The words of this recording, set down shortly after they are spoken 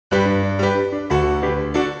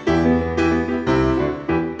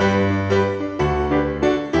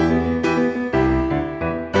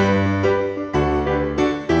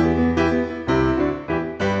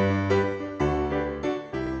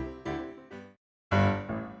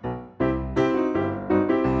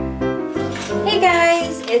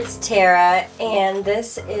it's Tara, and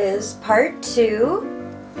this is part 2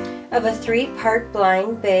 of a 3-part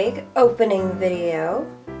blind bag opening video.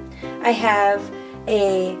 I have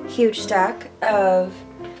a huge stock of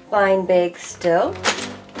blind bags still.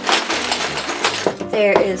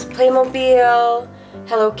 There is Playmobil,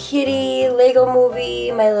 Hello Kitty, Lego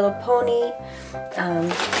Movie, My Little Pony,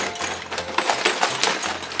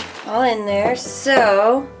 all in there.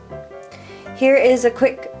 So here is a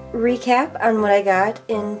quick recap on what I got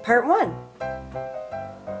in part 1.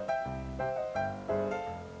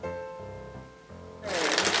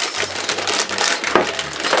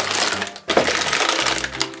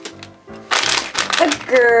 A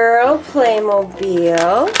girl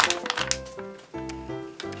Playmobil.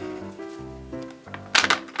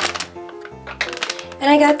 And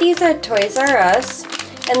I got these at Toys R Us,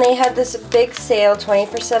 and they had this big sale,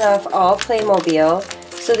 20% off all Playmobil.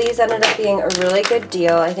 So these ended up being a really good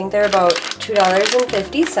deal. I think they're about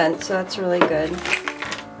 $2.50, so that's really good.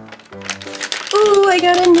 Ooh, I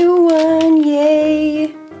got a new one,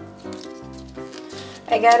 yay!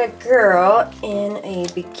 I got a girl in a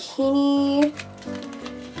bikini,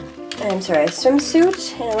 I'm sorry, a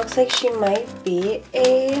swimsuit, and it looks like she might be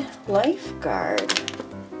a lifeguard.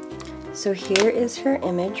 So here is her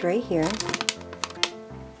image right here.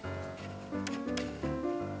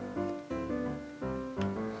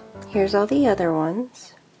 Here's all the other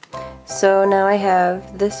ones. So now I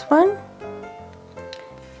have this one,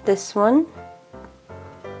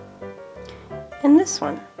 and this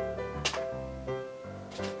one.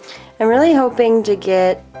 I'm really hoping to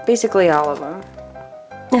get basically all of them.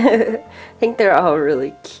 I think they're all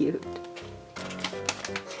really cute.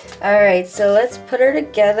 Alright, so let's put her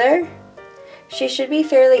together. She should be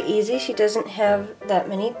fairly easy. She doesn't have that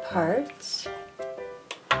many parts.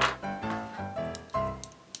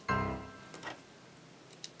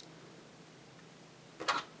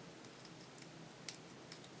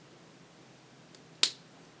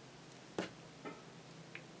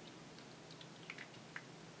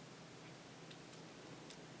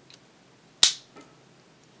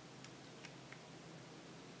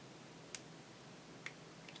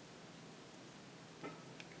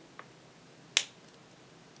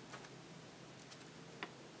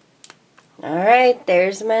 Alright,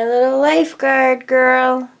 there's my little lifeguard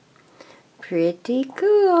girl. Pretty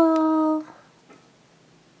cool.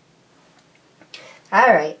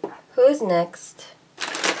 Alright, who's next?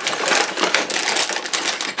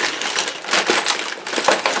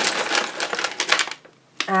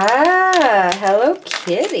 Ah, Hello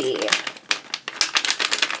Kitty.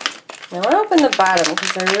 I want to open the bottom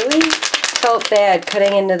because I really felt bad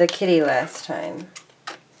cutting into the kitty last time.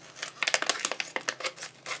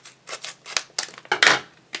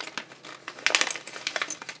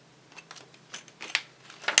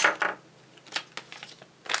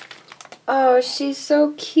 Oh, she's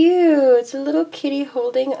so cute. It's a little kitty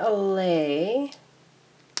holding a lei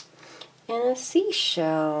and a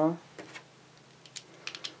seashell.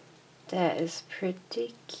 That is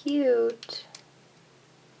pretty cute.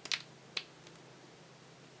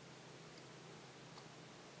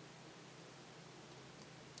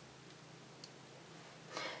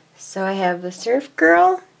 So I have the surf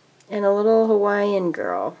girl and a little Hawaiian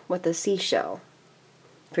girl with a seashell.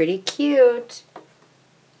 Pretty cute.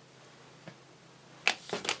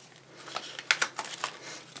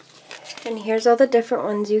 And here's all the different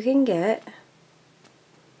ones you can get.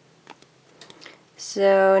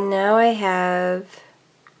 So now I have,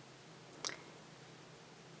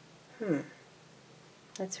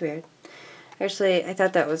 that's weird. Actually, I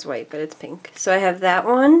thought that was white, but it's pink. So I have that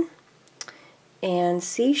one, and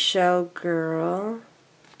Seashell Girl.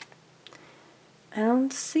 I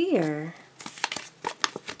don't see her.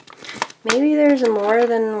 Maybe there's more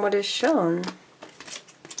than what is shown.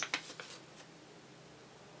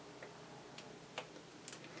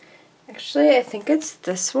 Actually, I think it's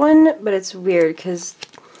this one, but it's weird because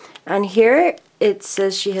on here it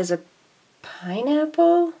says she has a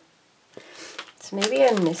pineapple. So maybe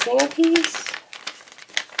I'm missing a piece.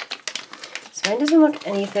 So mine doesn't look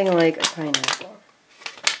anything like a pineapple.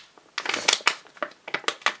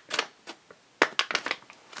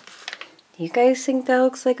 Do you guys think that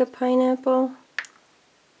looks like a pineapple?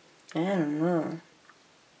 I don't know.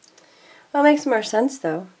 Well, it makes more sense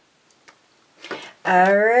though.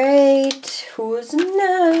 Alright, who's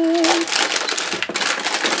next?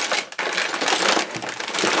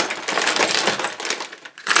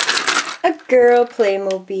 A girl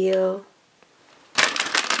Playmobil.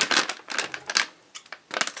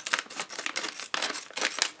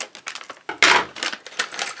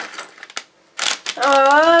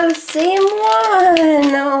 Oh, same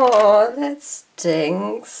one. Oh, that's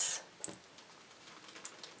stinks.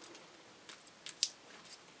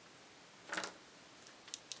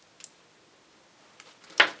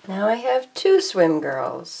 Now I have 2 swim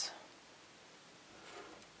girls.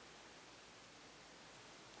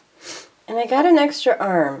 And I got an extra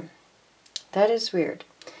arm. That is weird.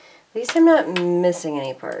 At least I'm not missing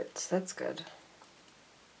any parts. That's good.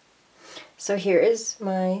 So here is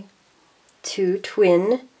my 2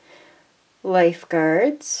 twin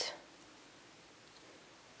lifeguards.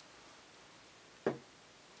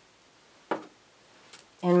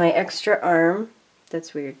 And my extra arm.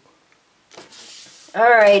 That's weird.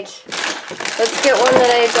 Alright, let's get one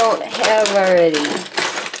that I don't have already.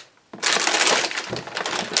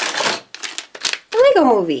 A Lego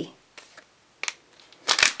movie.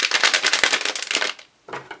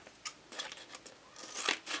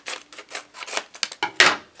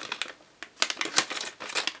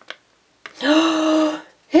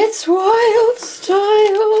 It's Wild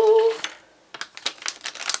Style!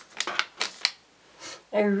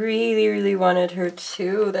 I really, really wanted her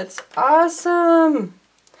too. That's awesome!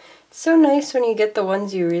 It's so nice when you get the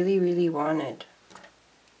ones you really, really wanted.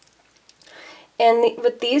 And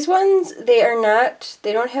with these ones, they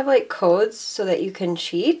don't have like codes so that you can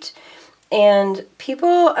cheat. And people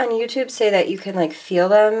on YouTube say that you can like feel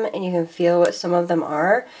them and you can feel what some of them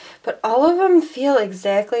are. But all of them feel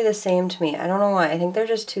exactly the same to me. I don't know why. I think they're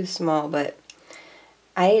just too small, but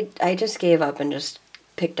I just gave up and just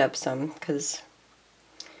picked up some because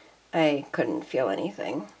I couldn't feel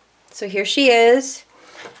anything. So here she is.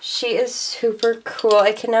 She is super cool.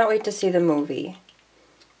 I cannot wait to see the movie.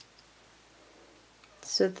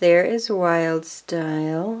 So there is Wild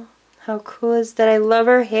Style. How cool is that? I love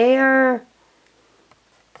her hair.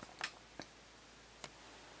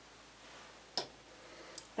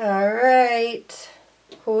 Alright.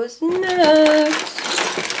 Who's next?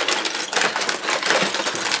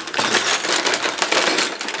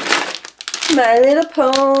 My Little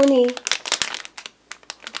Pony.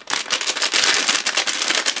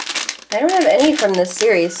 I don't have any from this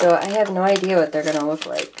series, so I have no idea what they're going to look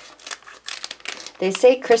like. They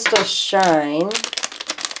say Crystal Shine.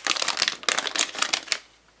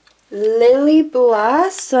 Lily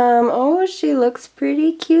Blossom. Oh, she looks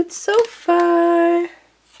pretty cute so far.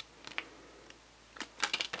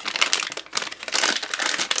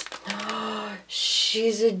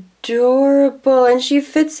 She's adorable, and she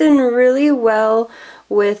fits in really well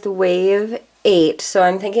with Wave 8. So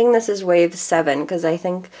I'm thinking this is Wave 7, because I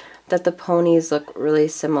think that the ponies look really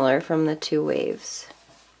similar from the 2 waves.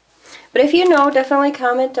 But if you know, definitely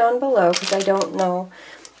comment down below, because I don't know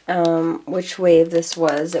which wave this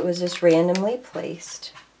was. It was just randomly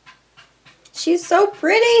placed. She's so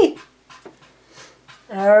pretty!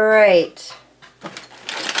 Alright.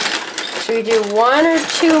 Should we do 1 or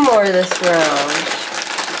 2 more this round?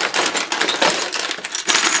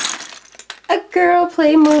 A girl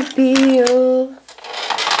Playmobil.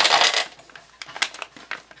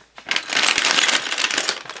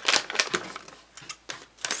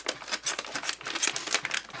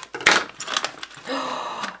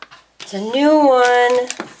 It's a new one.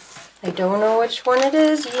 I don't know which one it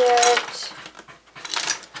is yet.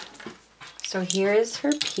 So here is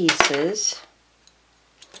her pieces.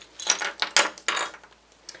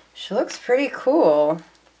 She looks pretty cool.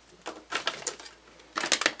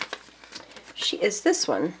 She is this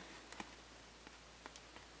one.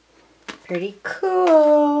 Pretty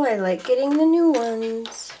cool. I like getting the new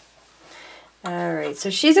ones. Alright, so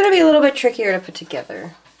she's going to be a little bit trickier to put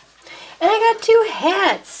together. And I got 2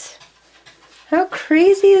 hats. How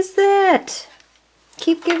crazy is that?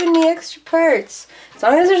 Keep giving me extra parts. As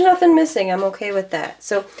long as there's nothing missing, I'm okay with that.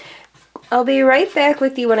 So I'll be right back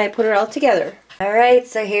with you when I put her all together. Alright,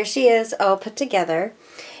 so here she is all put together.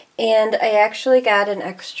 And I actually got an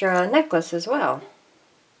extra necklace as well.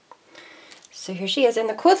 So here she is. And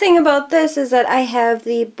the cool thing about this is that I have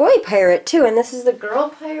the boy pirate too. And this is the girl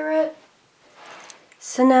pirate.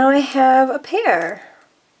 So now I have a pair.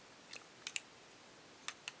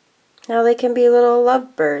 Now they can be little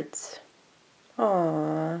lovebirds.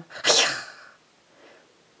 Aww.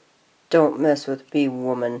 Don't mess with me,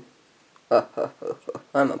 woman.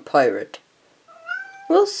 I'm a pirate.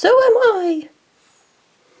 Well, so am I.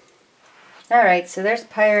 Alright, so there's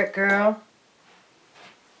Pirate Girl.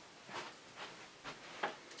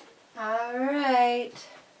 Alright.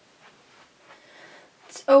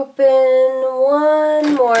 Let's open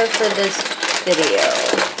one more for this video.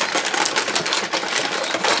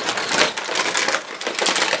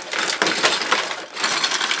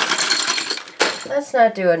 Let's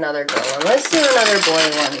not do another girl one. Let's do another boy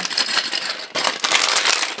one.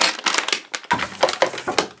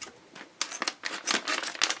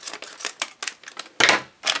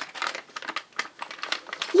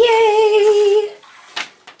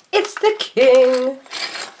 king.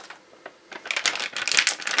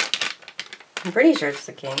 I'm pretty sure it's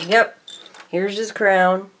the king. Yep. Here's his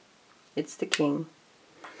crown. It's the king.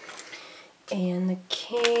 And the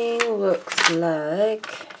king looks like...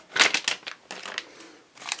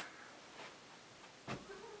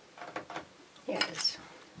 Here it is.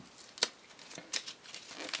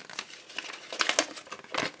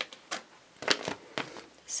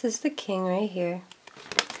 This is the king right here.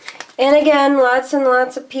 And again, lots and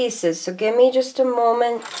lots of pieces. So give me just a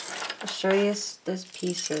moment. I'll show you those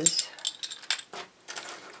pieces.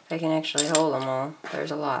 If I can actually hold them all.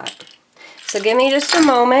 There's a lot. So give me just a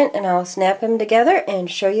moment and I'll snap him together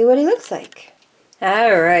and show you what he looks like.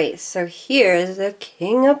 Alright, so here's the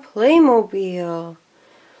king of Playmobil.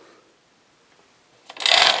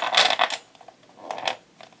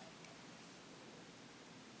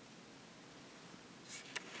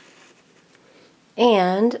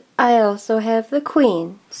 And I also have the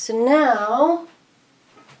queen. So now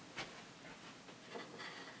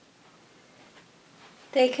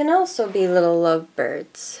they can also be little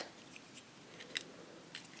lovebirds.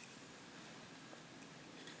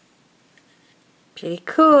 Pretty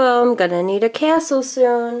cool. I'm gonna need a castle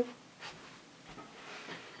soon.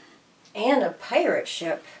 And a pirate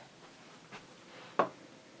ship.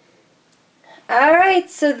 Alright,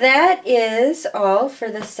 so that is all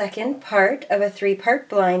for the second part of a 3-part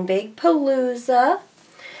blind bag Palooza.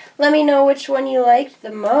 Let me know which one you liked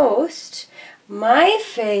the most. My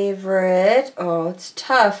favorite, oh, it's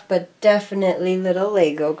tough, but definitely little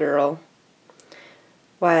Lego girl.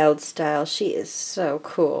 Wild Style, she is so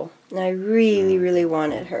cool. And I really, really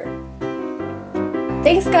wanted her.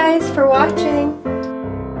 Thanks guys for watching.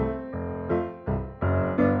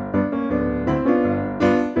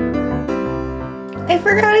 I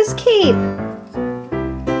forgot his cape.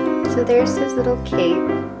 So there's his little cape.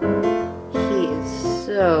 He is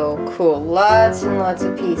so cool. Lots and lots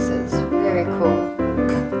of pieces. Very cool.